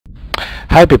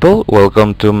Hi people,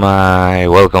 welcome to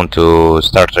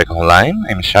Star Trek Online.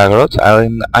 I'm Shagrot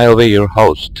and I'll be your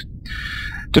host.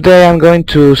 Today I'm going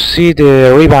to see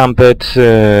the revamped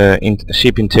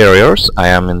ship interiors. I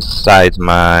am inside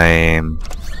my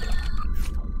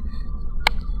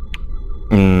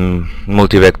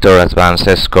multi-vector advanced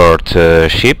escort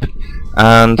ship,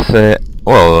 and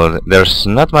well, there's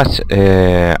not much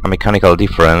a mechanical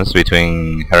difference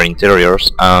between her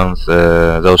interiors and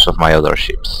those of my other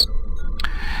ships.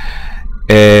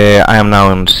 I am now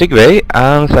in sickbay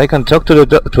and I can talk to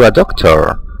a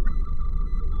doctor.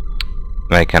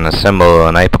 I can assemble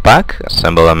an IPA pack,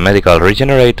 assemble a medical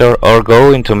regenerator, or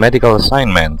go into medical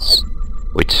assignments,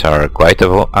 which are quite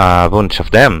a bunch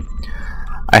of them.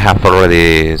 I have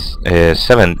already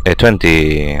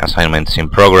 20 assignments in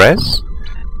progress,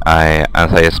 and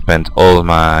I spent all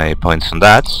my points on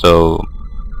that, so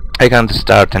I can't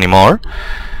start anymore.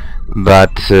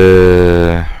 But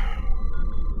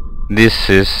this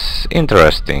is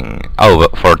interesting. Oh,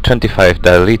 for 25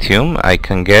 Dilithium I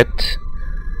can get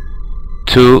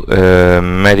 2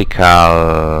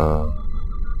 medical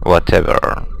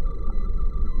whatever.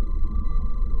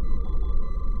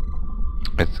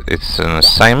 It's an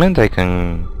assignment. I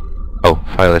can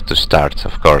file it to start.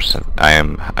 Of course, I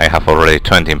have already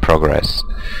 20 in progress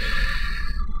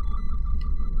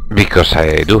because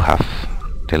I do have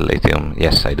Dilithium.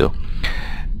 Yes, I do.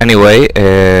 Anyway,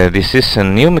 this is a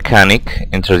new mechanic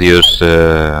introduced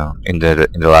in the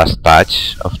last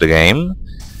patch of the game,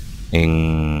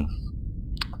 in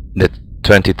the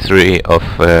 23rd of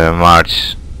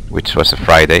March, which was a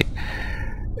Friday.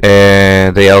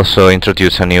 They also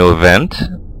introduced a new event,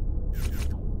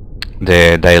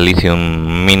 the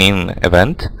Dilithium mining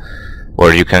event,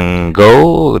 where you can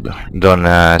go on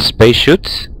a space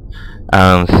shoot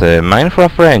and mine for a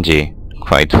Ferengi.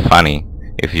 Quite funny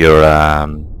if you're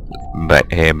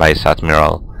Vice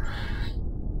Admiral.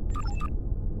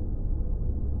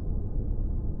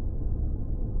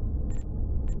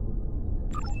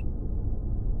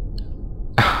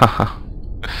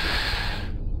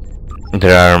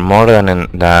 There are more than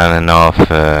enough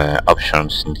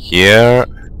options in here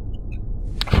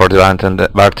for the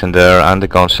bartender and the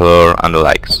counselor and the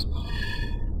likes.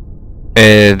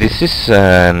 This is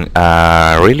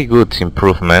a really good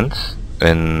improvement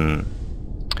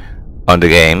on the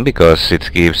game, because it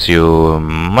gives you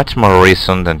much more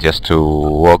reason than just to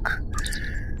walk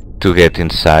to get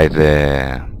inside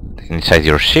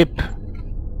your ship.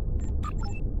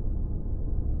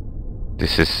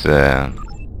 This is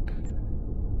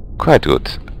quite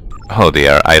good. Oh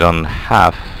dear, I don't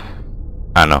have...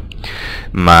 no.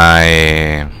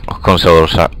 My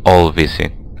consoles are all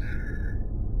busy.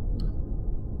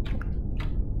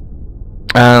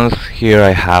 And here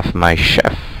I have my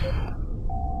chef.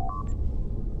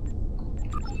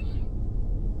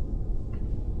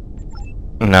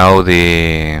 Now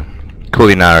the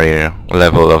culinary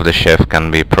level of the chef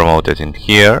can be promoted in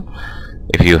here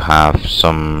if you have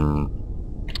some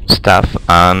staff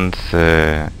and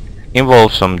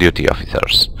involve some duty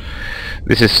officers.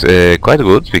 This is quite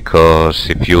good, because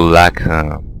if you lack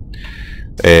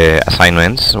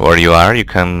assignments where you are, you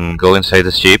can go inside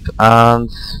the ship and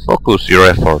focus your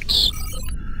efforts.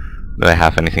 Do I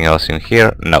have anything else in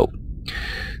here? No.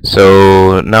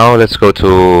 So now let's go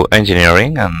to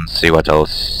engineering and see what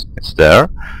else is there.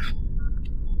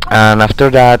 And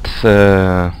after that,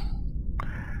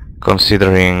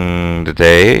 considering the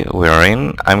day we're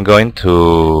in, I'm going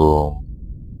to...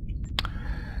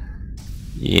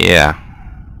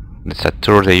 it's a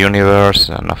tour the universe,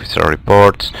 an officer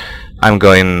report. I'm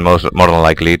going more than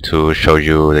likely to show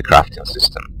you the crafting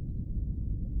system.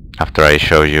 After I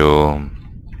show you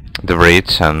the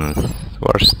bridge and...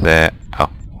 where's the... oh,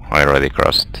 I already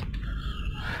crossed.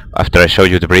 After I show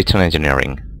you the bridge and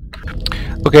engineering.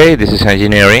 Okay, this is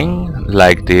engineering.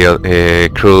 Like the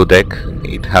crew deck,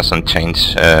 it hasn't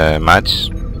changed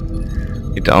much.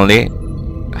 It only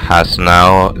has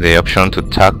now the option to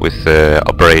talk with the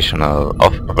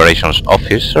operations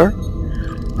officer.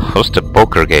 Host a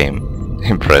poker game.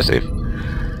 Impressive.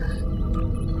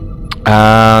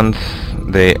 And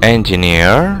the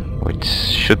engineer, which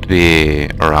should be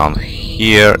around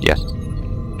here. Yes,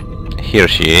 here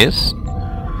she is.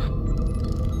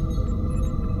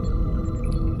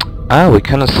 We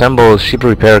can assemble ship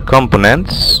repair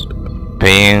components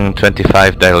paying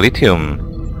 25 Dilithium.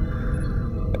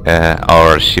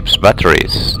 Our ship's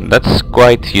batteries. That's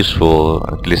quite useful,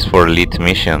 at least for elite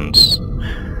missions.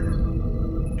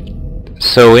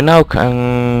 So we now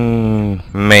can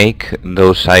make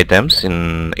those items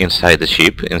inside the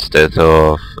ship instead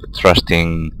of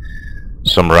trusting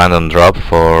some random drop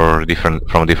from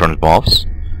different mobs.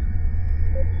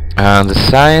 And the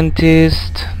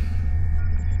scientist,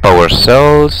 power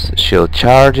cells, shield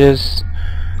charges,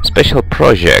 special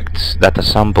projects, data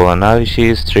sample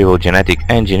analysis, trivial genetic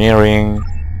engineering,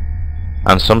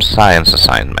 and some science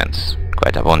assignments.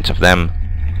 Quite a bunch of them.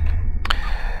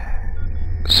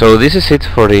 So this is it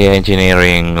for the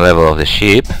engineering level of the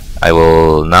ship. I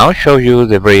will now show you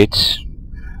the bridge,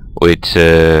 which,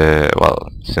 well,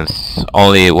 since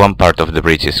only one part of the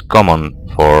bridge is common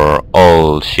for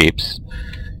all ships,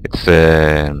 it's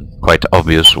quite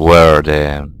obvious where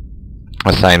the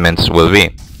assignments will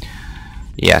be.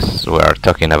 Yes, we are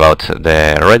talking about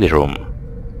the ready room.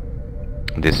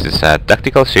 This is a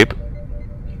tactical ship.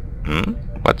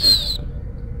 What's...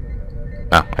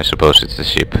 Ah, I suppose it's the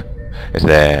ship. It's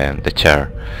the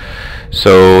chair.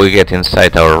 So we get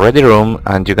inside our ready room,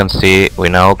 and you can see we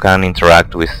now can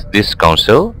interact with this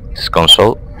console.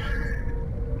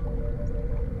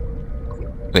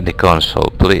 With the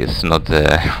console, please, not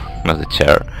the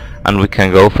chair. And we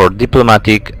can go for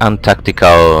diplomatic and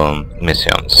tactical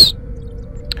missions.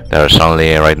 There's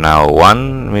only right now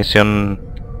one mission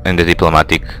in the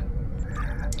diplomatic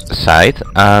side,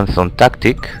 and on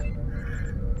tactic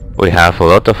we have a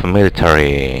lot of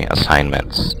military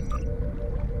assignments.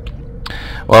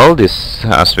 Well, this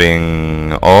has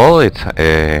been all. It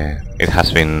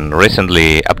has been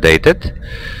recently updated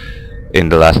in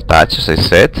the last patch, as I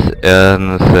said,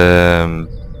 and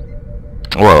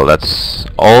well, that's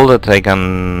all that I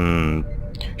can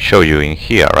show you in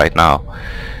here right now.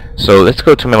 So let's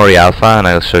go to Memory Alpha and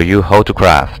I'll show you how to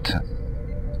craft.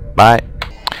 Bye.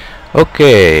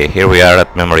 Okay, here we are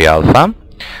at Memory Alpha.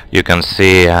 You can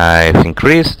see I've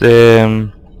increased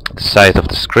the size of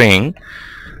the screen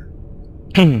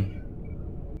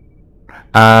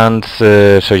and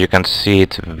so you can see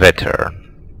it better.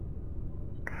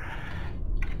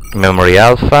 Memory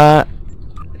Alpha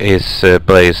is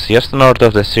placed just north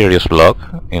of the Sirius block,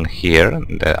 in here,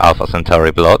 the Alpha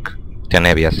Centauri block,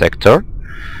 Tenebia sector,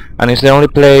 and it's the only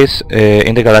place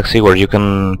in the galaxy where you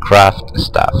can craft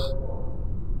stuff.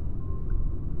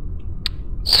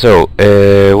 So,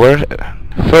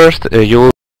 first you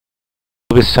will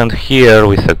be sent here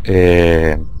with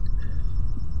a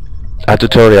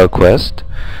tutorial quest,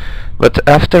 but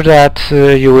after that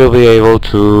you will be able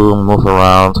to move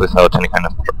around without any kind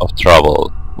of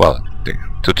trouble. Well, the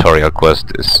tutorial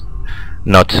quest is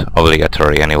not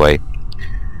obligatory anyway.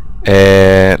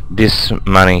 This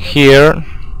man in here,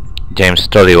 James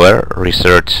Tolliver,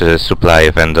 research supply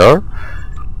vendor,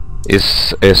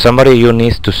 is somebody you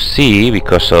need to see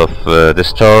because of the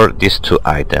store these two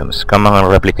items: common and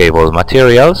replicable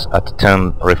materials at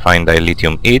 10 refined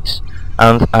dilithium each,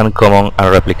 and uncommon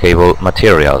and replicable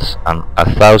materials and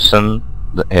 1,000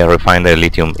 refined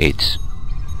dilithium each.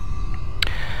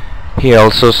 He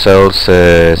also sells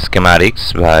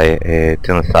schematics by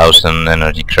 10,000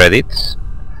 energy credits,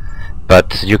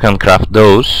 but you can craft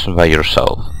those by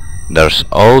yourself. There's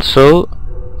also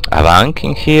a bank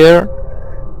in here,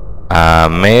 a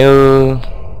mail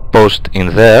post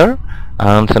in there,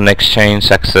 and an exchange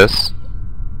access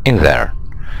in there.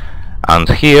 And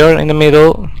here in the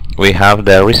middle we have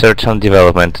the research and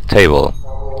development table.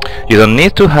 You don't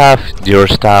need to have your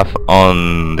stuff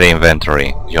on the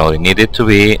inventory, you only need it to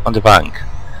be on the bank.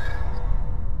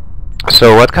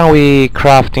 So what can we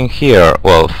craft in here?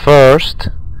 Well, first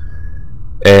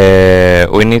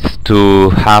we need to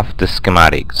have the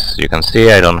schematics. You can see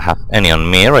I don't have any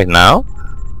on me right now.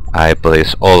 I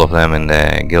place all of them in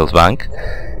the guild bank,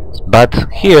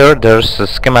 but here there's a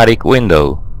schematic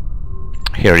window.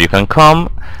 Here you can come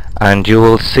and you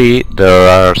will see there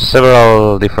are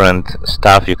several different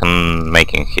stuff you can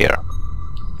make in here,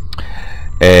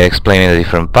 explaining the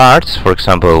different parts. For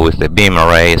example, with the beam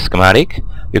array schematic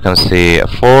you can see a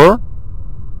 4,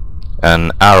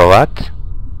 an arrow-at,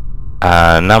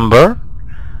 a number,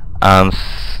 and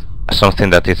something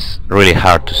that is really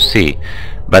hard to see,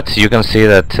 but you can see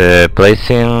that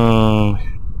placing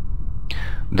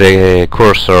the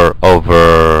cursor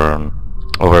over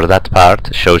that part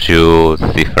shows you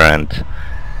different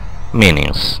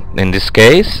meanings. In this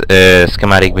case,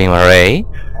 schematic beam array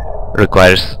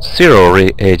requires 0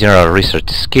 general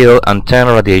research skill and 10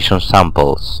 radiation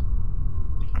samples.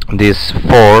 This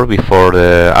 4 before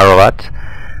the arrow-at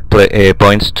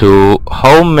points to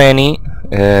how many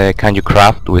can you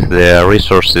craft with the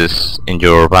resources in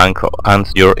your bank and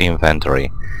your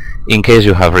inventory. In case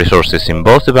you have resources in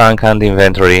both the bank and the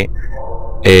inventory,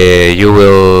 you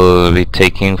will be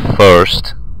taking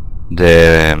first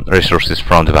the resources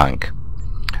from the bank.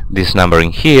 This number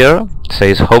in here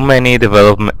says how many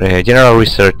development general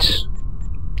research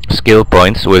skill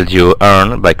points will you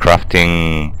earn by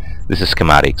crafting these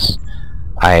schematics.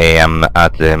 I am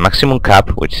at the maximum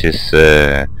cap, which is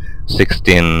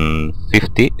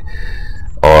 1650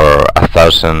 or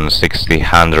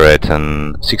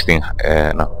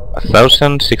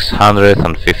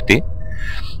 1650.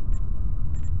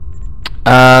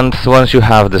 And once you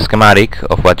have the schematic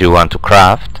of what you want to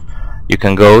craft, you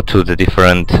can go to the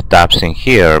different tabs in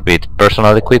here, be it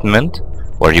personal equipment,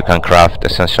 where you can craft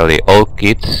essentially all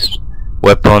kits,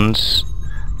 weapons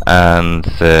and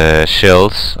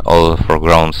shields, all for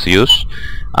ground use,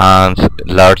 and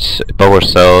large power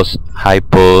cells,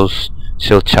 hypos,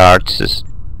 shield charges,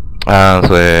 and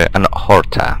an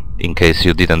horta, in case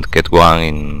you didn't get one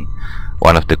in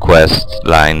one of the quest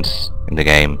lines in the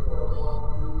game.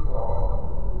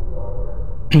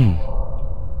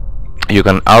 You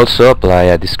can also apply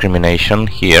a discrimination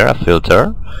here, a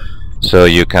filter, so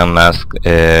you can ask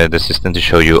the system to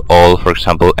show you all, for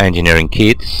example, engineering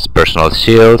kits, personal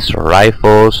shields,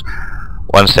 rifles,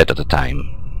 one set at a time.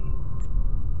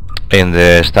 In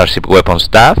the Starship Weapons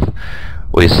tab,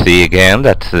 we see again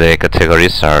that the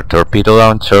categories are torpedo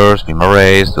launchers, beam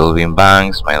arrays, dual beam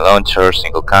banks, mine launchers,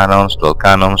 single cannons, dual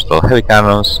heavy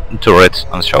cannons, and turrets,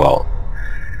 and show all.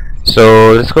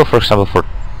 So let's go, for example, for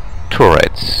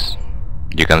turrets.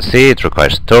 You can see it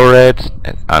requires turrets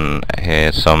and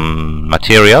some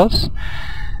materials,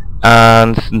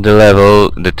 and the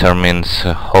level determines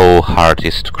how hard it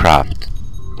is to craft.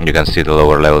 You can see the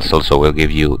lower levels also will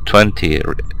give you 20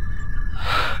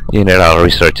 general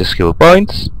research skill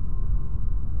points,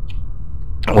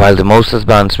 while the most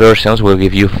advanced versions will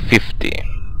give you 50.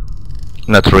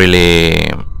 Not really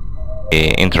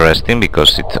interesting,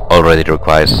 because it already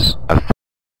requires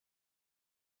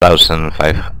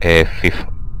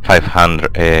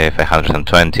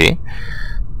 520,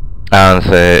 and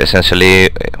essentially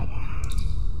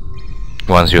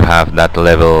once you have that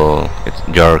level,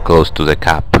 you're close to the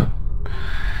cap.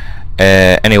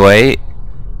 Anyway,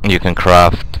 you can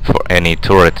craft for any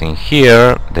turret in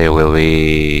here. They will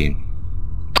be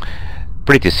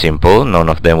pretty simple. None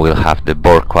of them will have the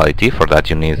board quality. For that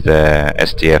you need the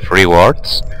STF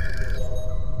rewards.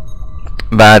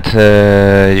 But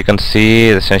you can see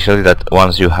essentially that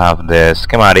once you have the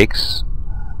schematics,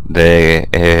 by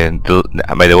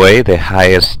the way, the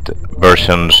highest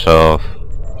versions of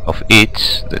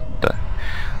each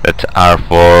that are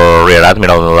for Rear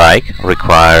Admiral and like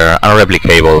require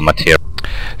unreplicable material.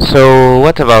 So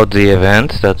what about the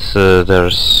events? That's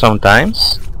there's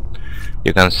sometimes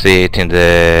you can see it in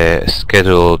the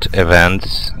scheduled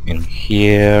events in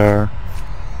here,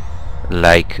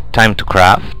 like time to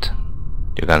craft.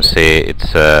 You can see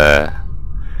it's a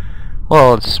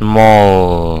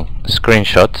small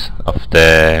screenshot of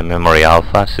the memory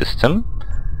alpha system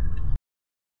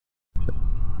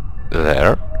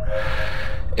there.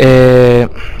 It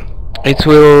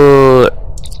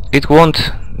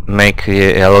won't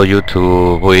allow you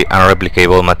to buy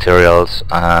unreplicable materials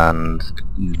and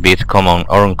be it common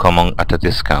or uncommon at a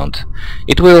discount.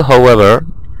 It will, however,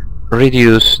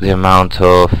 reduce the amount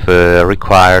of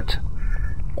required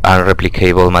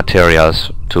unreplicable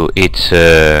materials to each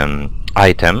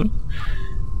item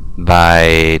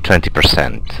by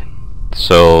 20%.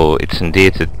 So it's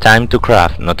indeed a time to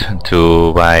craft, not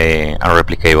to buy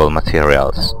unreplicable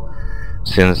materials.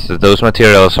 Since those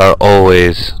materials are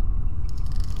always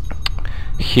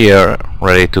here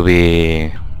ready to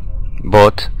be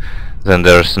bought, then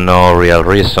there's no real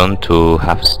reason to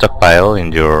have stockpile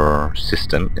in your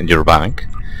system, in your bank.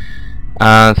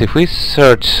 And if we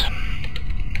search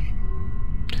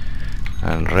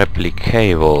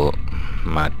unreplicable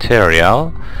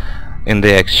material in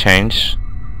the exchange,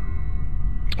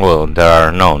 well, there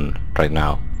are none right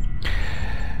now.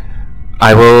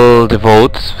 I will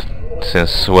devote,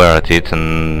 since we're at it,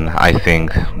 and I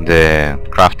think the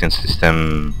crafting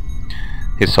system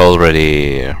is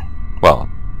already, well,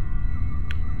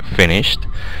 finished,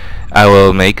 I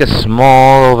will make a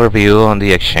small overview on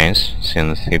the exchange,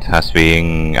 since it has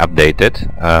been updated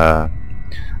a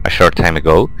short time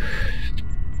ago.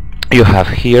 You have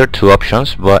here two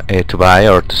options, to buy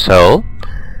or to sell.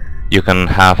 You can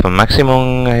have a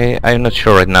maximum, I'm not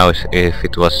sure right now if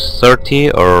it was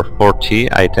 30 or 40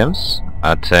 items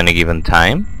at any given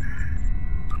time.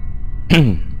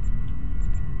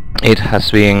 It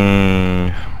has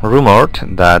been rumored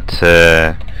that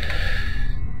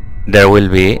there will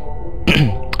be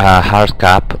a hard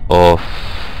cap of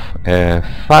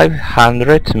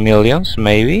 500 millions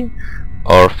maybe,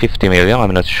 or 50 million,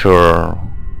 I'm not sure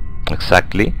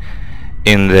exactly,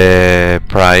 in the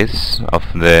price of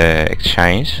the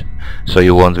exchange, so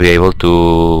you won't be able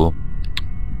to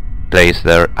place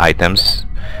their items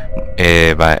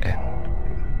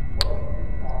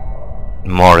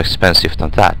more expensive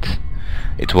than that.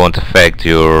 It won't affect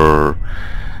your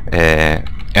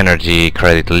energy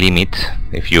credit limit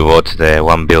if you bought the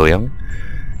 1 billion,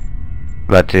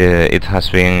 but it has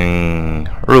been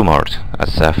rumored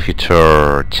as a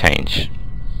future change.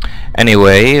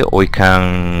 Anyway, we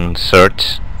can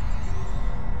search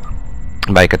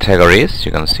by categories.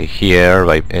 You can see here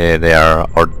they are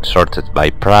sorted by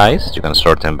price. You can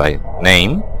sort them by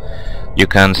name. You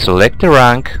can select the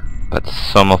rank, but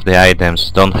some of the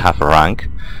items don't have a rank,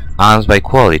 and by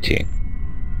quality.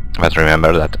 But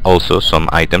remember that also some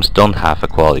items don't have a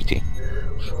quality.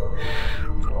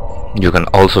 You can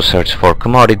also search for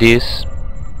commodities,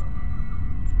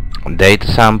 data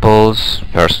samples,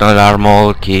 personal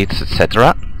armor, kits,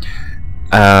 etc.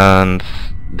 And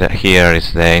here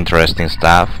is the interesting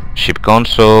stuff: ship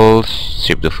consoles,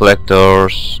 ship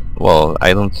deflectors. Well,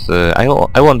 I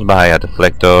won't buy a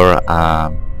deflector,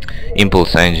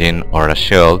 impulse engine or a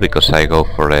shield, because I go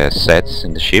for the sets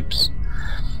in the ships.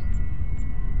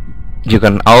 You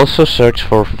can also search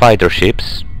for fighter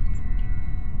ships,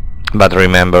 but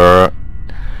remember,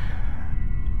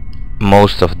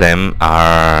 most of them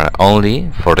are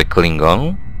only for the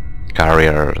Klingon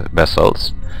carrier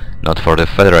vessels, not for the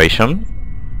Federation.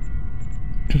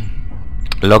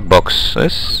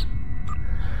 Logboxes.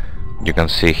 You can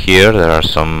see here there are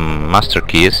some master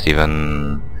keys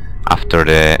even after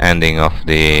the ending of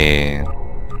the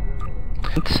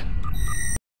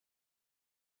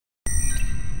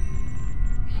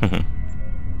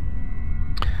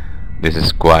This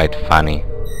is quite funny.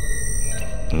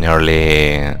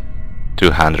 Nearly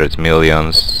 200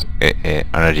 millions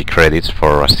energy credits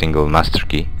for a single master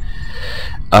key.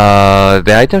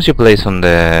 The items you place on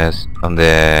the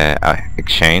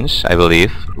exchange, I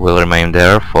believe, will remain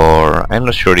there for, I'm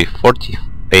not sure if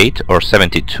 48 or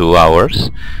 72 hours.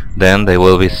 Then they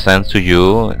will be sent to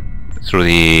you through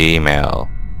the email.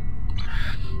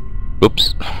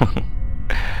 Oops.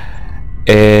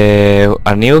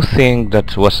 A new thing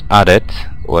that was added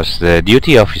was the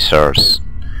duty officers.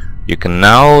 You can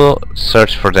now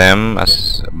search for them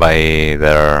as by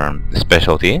their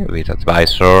specialty, with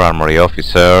advisor, armory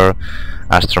officer,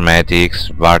 astromedics,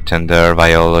 bartender,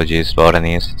 biologist,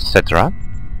 botanist, etc.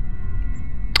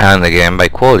 And again by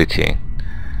quality.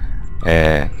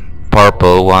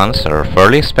 Purple ones are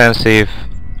fairly expensive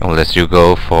unless you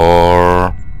go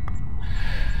for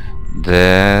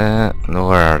the...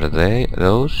 where are they?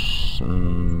 Those?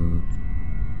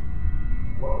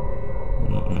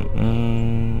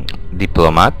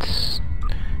 Diplomats,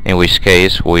 in which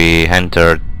case we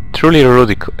entered truly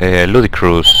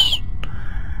ludicrous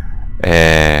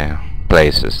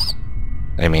places.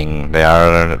 I mean, they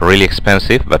are really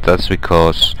expensive, but that's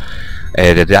because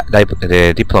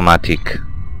the diplomatic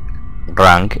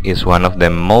rank is one of the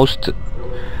most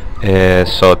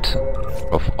sought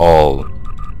of all.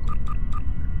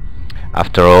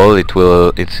 After all, it's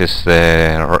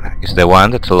the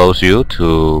one that allows you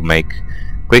to make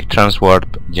quick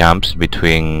transwarp jumps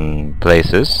between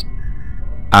places,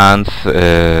 and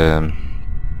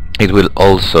it will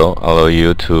also allow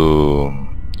you to,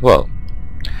 well,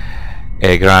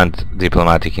 grant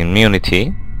diplomatic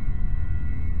immunity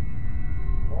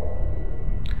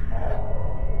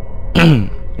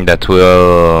that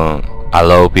will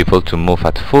allow people to move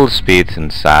at full speed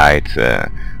inside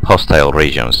hostile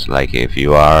regions. Like if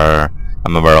you are a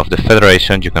member of the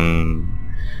Federation, you can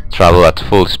travel at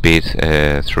full speed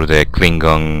through the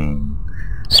Klingon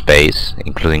space,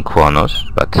 including Kronos,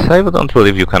 but I don't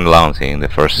believe you can launch in the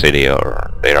first city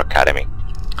or their academy.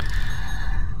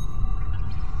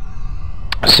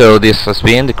 So this has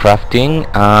been the crafting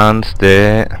and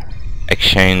the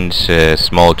exchange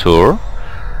small tour.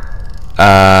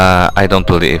 I don't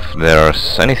believe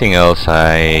there's anything else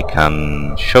I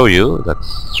can show you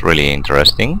that's really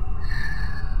interesting.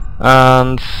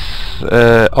 And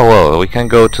oh well, we can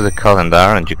go to the calendar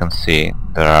and you can see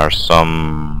there are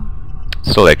some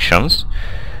selections.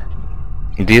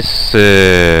 This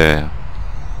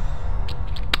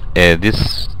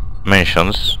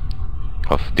mentions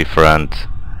of different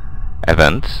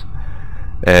events.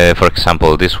 For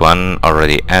example, this one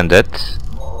already ended,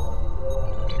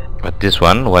 but this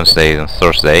one, Wednesday and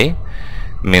Thursday,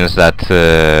 means that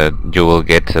you will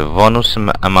get a bonus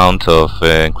amount of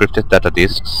encrypted data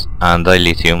disks and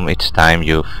dilithium each time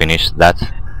you finish that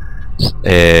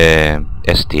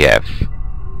STF.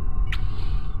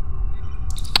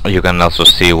 You can also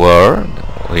see where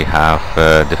we have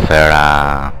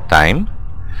Defera time.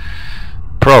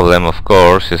 Problem, of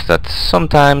course, is that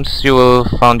sometimes you will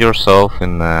find yourself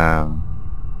in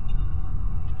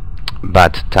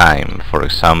bad time. For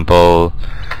example,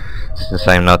 since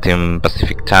I'm not in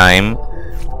Pacific time,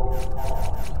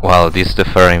 Well, this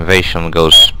Defera invasion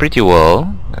goes pretty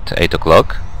well at 8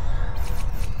 o'clock.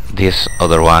 This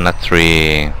other one at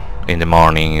 3 in the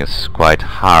morning is quite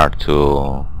hard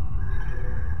to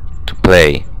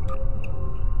play.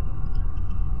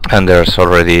 And there's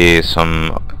already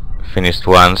some finished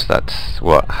ones that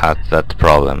had that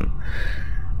problem.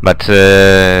 But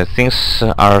things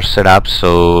are set up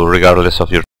so regardless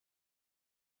of your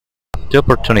the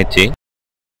opportunity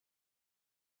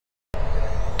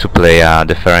to play a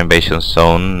Defera invasion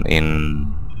zone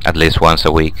in at least once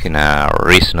a week in a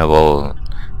reasonable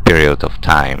period of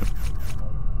time.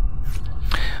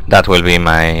 That will be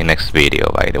my next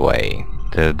video, by the way,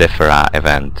 the Defera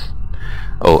event.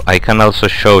 Oh, I can also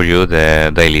show you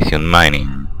the Dilithium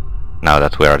mining now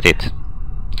that we are at it.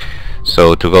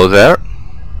 So to go there,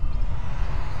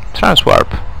 transwarp.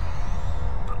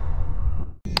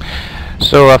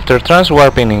 So after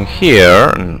transwarping in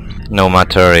here, no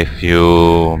matter if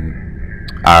you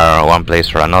are one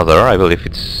place or another, I believe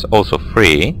it's also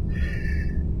free,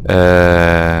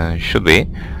 should be,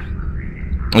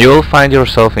 you will find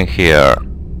yourself in here.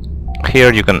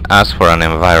 Here you can ask for an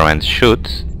environment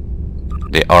shoot.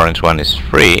 The orange one is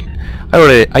free.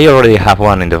 I already have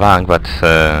one in the bank, but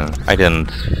I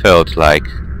didn't felt like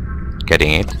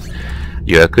getting it.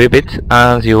 You equip it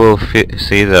and you will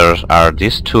see there are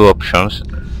these two options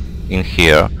in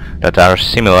here that are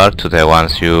similar to the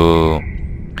ones you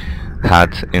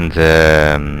had in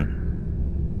the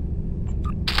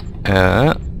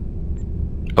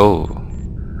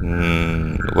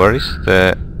where is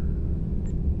the...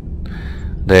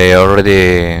 They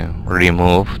already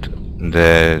removed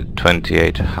the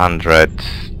 2800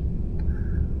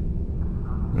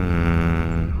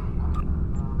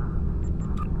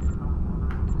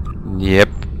 Yep.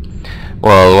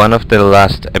 Well, one of the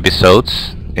last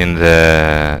episodes in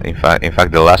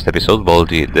fact the last episode,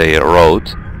 Baldy they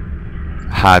wrote,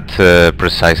 had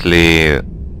precisely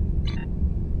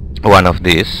one of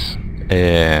these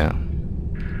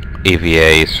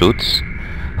EVA suits.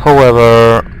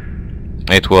 However,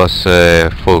 it was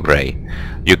full grey.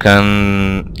 You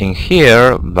can in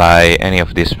here buy any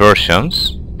of these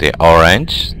versions: the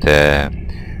orange, the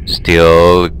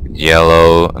steel,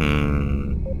 yellow,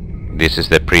 this is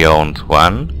the pre-owned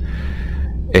one,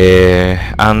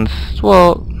 and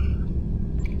well,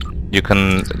 you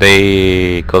can.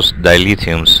 They cost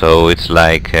dilithium, so it's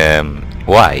like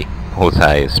why would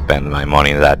I spend my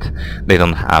money in that? They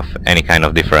don't have any kind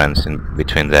of difference in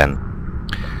between them.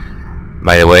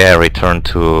 By the way, I returned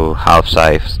to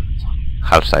half-size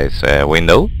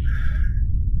window,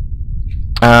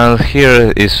 and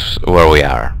here is where we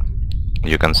are.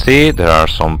 You can see there are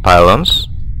some pylons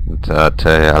that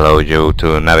allow you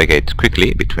to navigate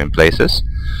quickly between places.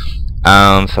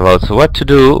 And about what to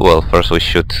do, well, first we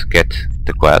should get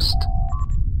the quest.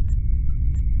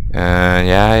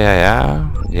 Yeah.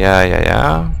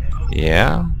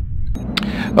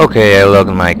 Okay, I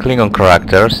logged my Klingon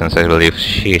character since I believe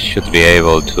she should be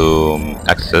able to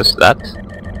access that.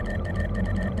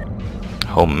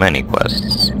 How many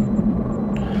quests?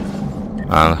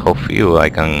 And how few I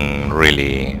can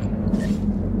really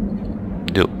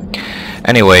do.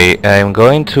 Anyway, I'm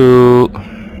going to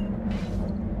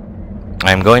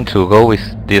go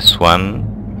with this one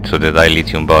to the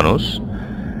dilithium bonus.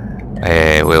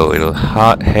 We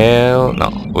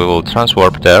will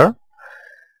transwarp there.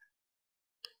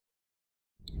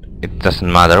 It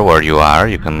doesn't matter where you are,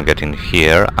 you can get in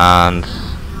here, and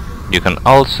you can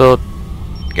also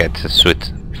get a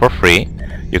suit for free.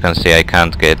 You can see I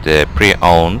can't get the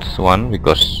pre-owned one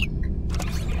because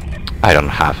I don't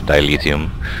have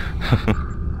dilithium.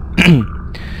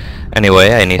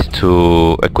 Anyway, I need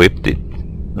to equip it.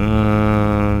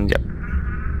 Yep.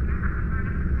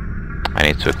 I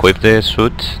need to equip the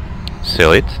suit,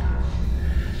 seal it,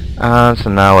 and so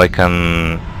now I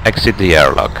can exit the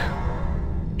airlock.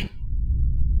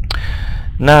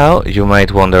 Now you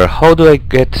might wonder, how do I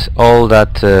get all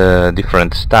that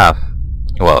different stuff?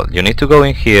 Well, you need to go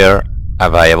in here, a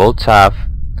viable tab,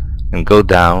 and go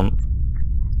down,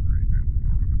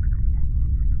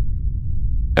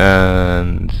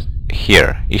 and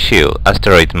here, issue,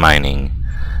 asteroid mining.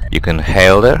 You can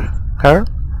hail her,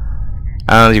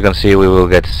 and you can see we will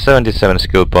get 77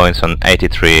 skill points and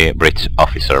 83 bridge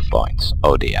officer points.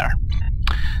 Oh dear.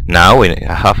 Now we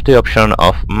have the option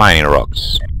of mining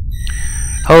rocks.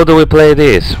 How do we play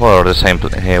this? Well, the same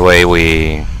way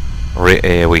we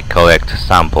collect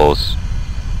samples.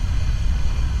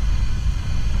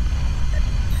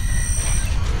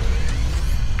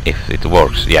 If it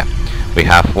works, yeah. We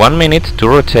have 1 minute to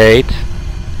rotate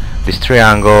this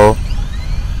triangle.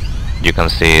 You can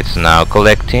see it's now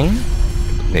collecting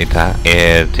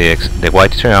the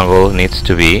white triangle needs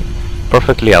to be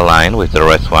perfectly aligned with the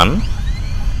red one,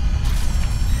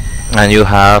 and you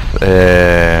have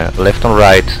left and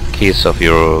right keys of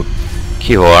your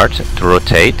keyboard to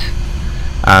rotate,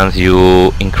 and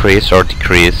you increase or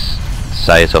decrease the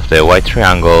size of the white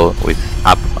triangle with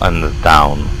up and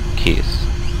down keys.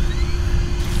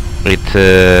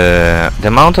 The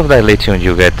amount of dilithium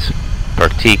you get per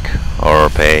tick or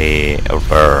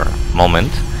per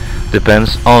moment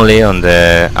depends only on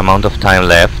the amount of time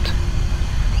left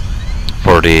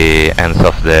for the end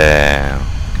of the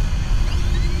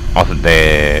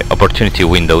opportunity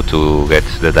window to get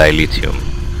the dilithium.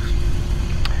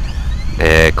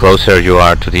 The closer you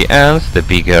are to the end, the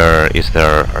bigger is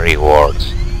the reward.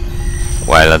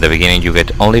 While at the beginning you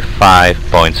get only 5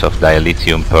 points of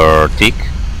dilithium per tick,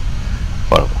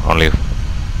 well, only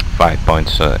 5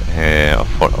 points of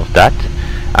that.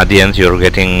 At the end you're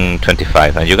getting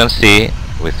 25, and you can see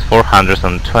with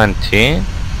 420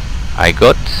 I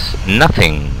got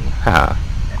nothing.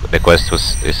 The quest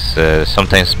is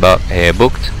sometimes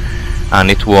booked, and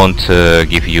it won't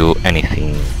give you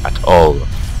anything at all.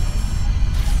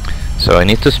 So I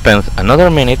need to spend another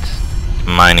minute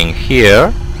mining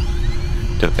here.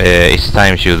 Each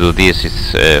time you do this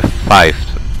it's 5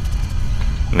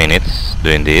 minutes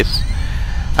doing this,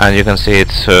 and you can see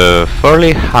it's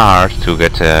fairly hard to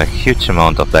get a huge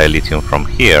amount of dilithium from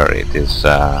here. It is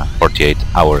a 48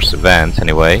 hours event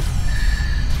anyway,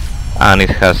 and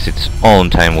it has its own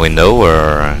time window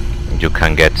where you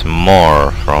can get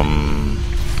more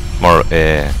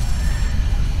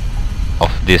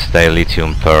of this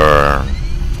dilithium per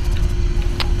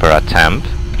attempt.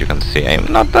 You can see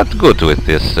I'm not that good with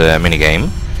this minigame,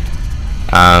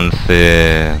 and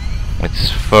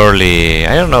it's fairly,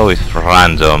 I don't know if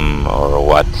random or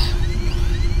what.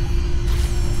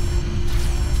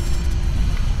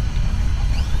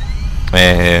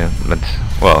 But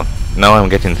well, now I'm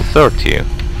getting 30.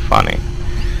 Funny.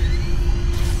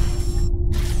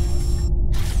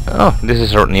 Oh, this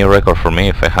is a new record for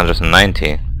me,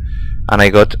 590. And I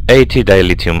got 80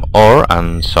 dilithium ore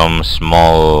and some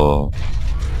small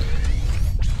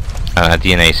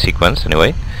DNA sequence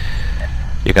anyway.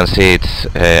 You can see it's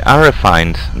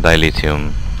unrefined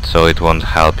dilithium, so it won't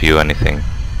help you anything.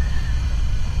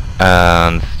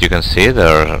 And you can see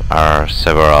there are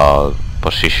several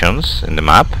positions in the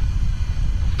map.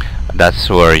 That's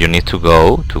where you need to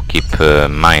go to keep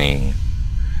mining.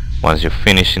 Once you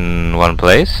finish in one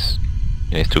place,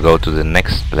 you need to go to the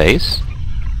next place,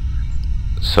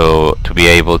 so to be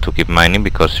able to keep mining,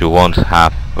 because you won't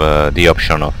have the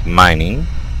option of mining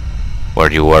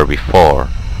where you were before.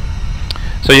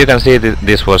 So you can see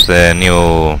this was the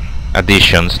new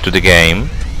additions to the game.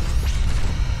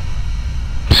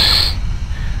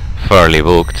 Fairly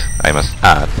booked, I must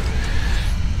add.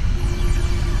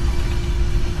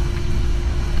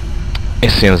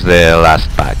 Since the last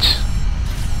patch.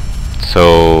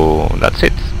 So that's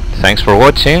it. Thanks for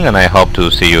watching, and I hope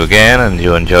to see you again and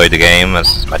you enjoy the game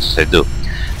as much as I do.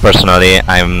 Personally,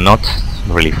 I'm not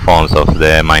really fond of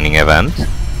the mining event.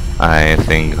 I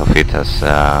think of it as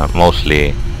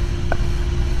mostly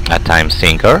a time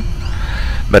sinker,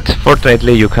 but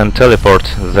fortunately you can teleport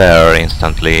there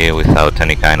instantly without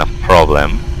any kind of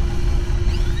problem.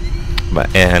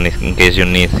 And in case you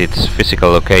need its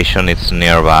physical location, it's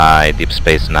nearby Deep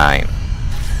Space Nine.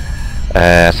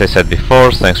 As I said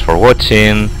before, thanks for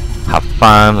watching, have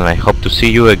fun, and I hope to see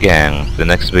you again. The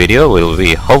next video will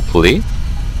be hopefully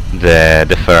the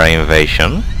Defera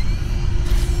invasion.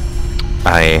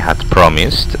 I had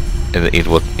promised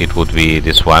it would be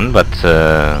this one, but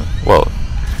well,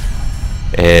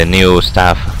 new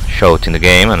stuff showed in the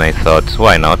game, and I thought,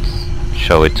 why not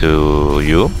show it to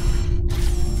you?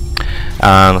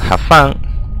 And have fun.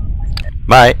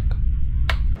 Bye.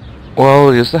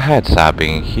 Well, just a heads up,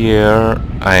 in here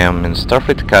I am in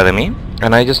Starfleet Academy,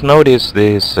 and I just noticed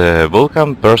this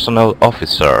Vulcan Personnel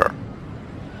Officer.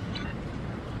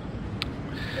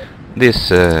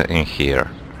 This in here.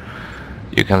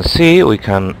 You can see we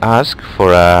can ask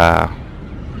for a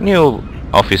new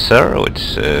officer,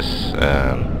 which is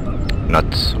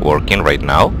not working right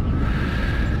now.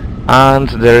 And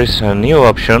there is a new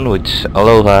option which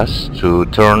allows us to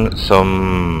turn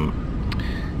some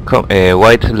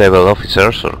white level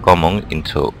officers or common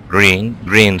into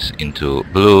greens into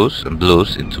blues, and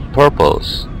blues into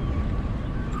purples.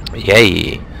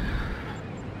 Yay!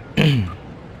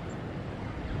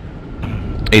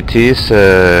 It is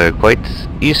quite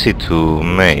easy to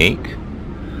make,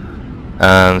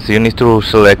 and you need to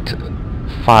select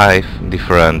 5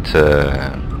 different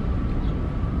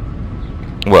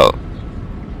well,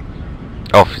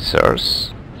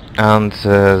 officers, and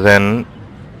then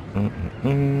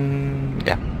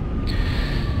yeah,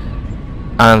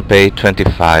 and pay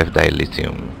 25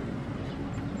 dilithium.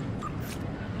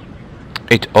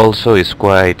 It also is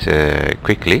quite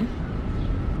quickly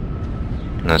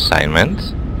an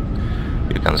assignment.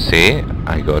 You can see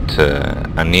I got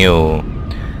a new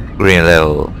green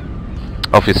level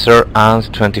officer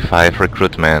and 25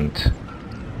 recruitment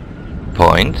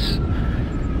points,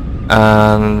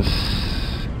 and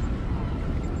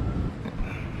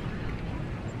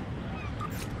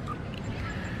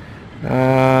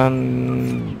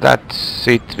that's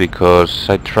it, because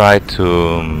I tried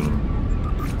to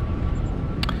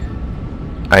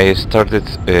I started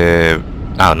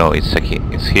oh no, it's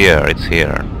here,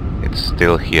 it's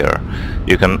still here.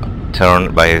 You can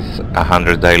turn by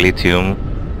 100 dilithium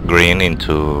green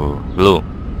into blue.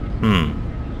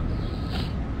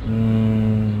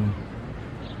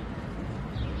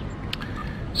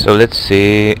 So let's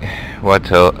see what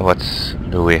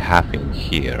do we have in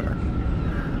here.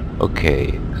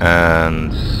 Okay,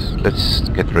 and let's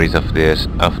get rid of this,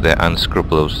 of the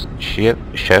unscrupulous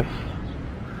chef,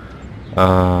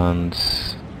 and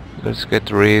let's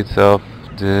get rid of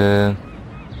this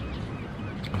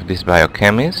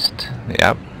biochemist.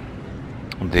 Yep,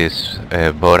 this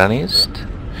botanist.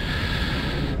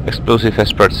 Explosive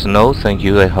experts, no thank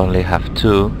you, I only have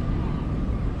 2.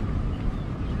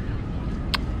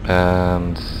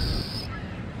 And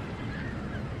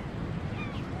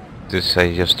this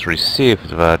I just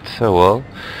received, but well.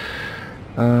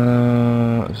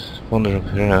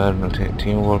 Wonderful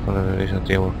teamwork,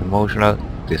 teamwork, emotional.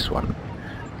 This one.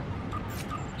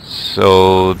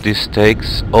 So this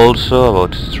takes also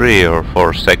about 3 or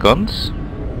 4 seconds,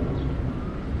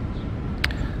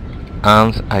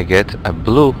 and I get a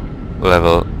blue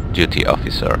level duty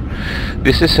officer.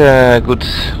 This is a good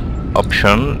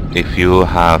option if you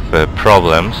have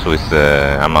problems with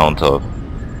the amount of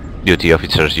duty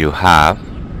officers you have,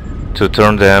 to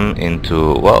turn them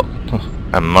into, well,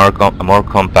 a more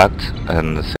compact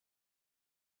and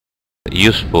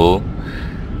useful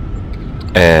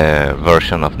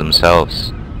version of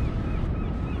themselves.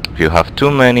 If you have too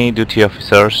many duty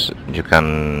officers, you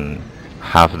can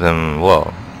have them,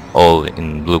 well, all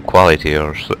in blue quality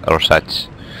or such.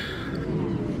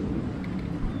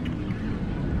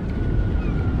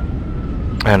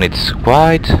 And it's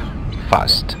quite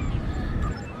fast.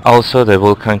 Also, the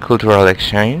Vulcan Cultural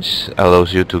Exchange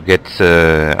allows you to get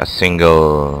a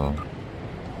single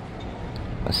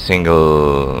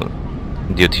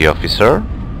duty officer.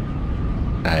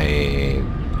 I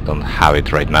don't have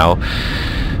it right now,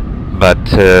 but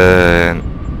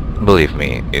believe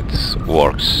me, it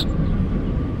works.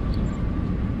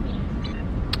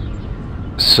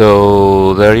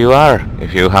 So there you are.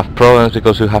 If you have problems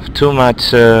because you have too much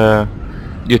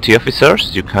duty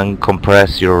officers, you can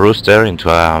compress your rooster into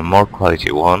a more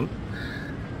quality one,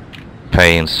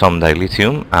 paying some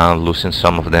dilithium and losing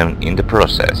some of them in the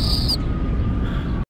process.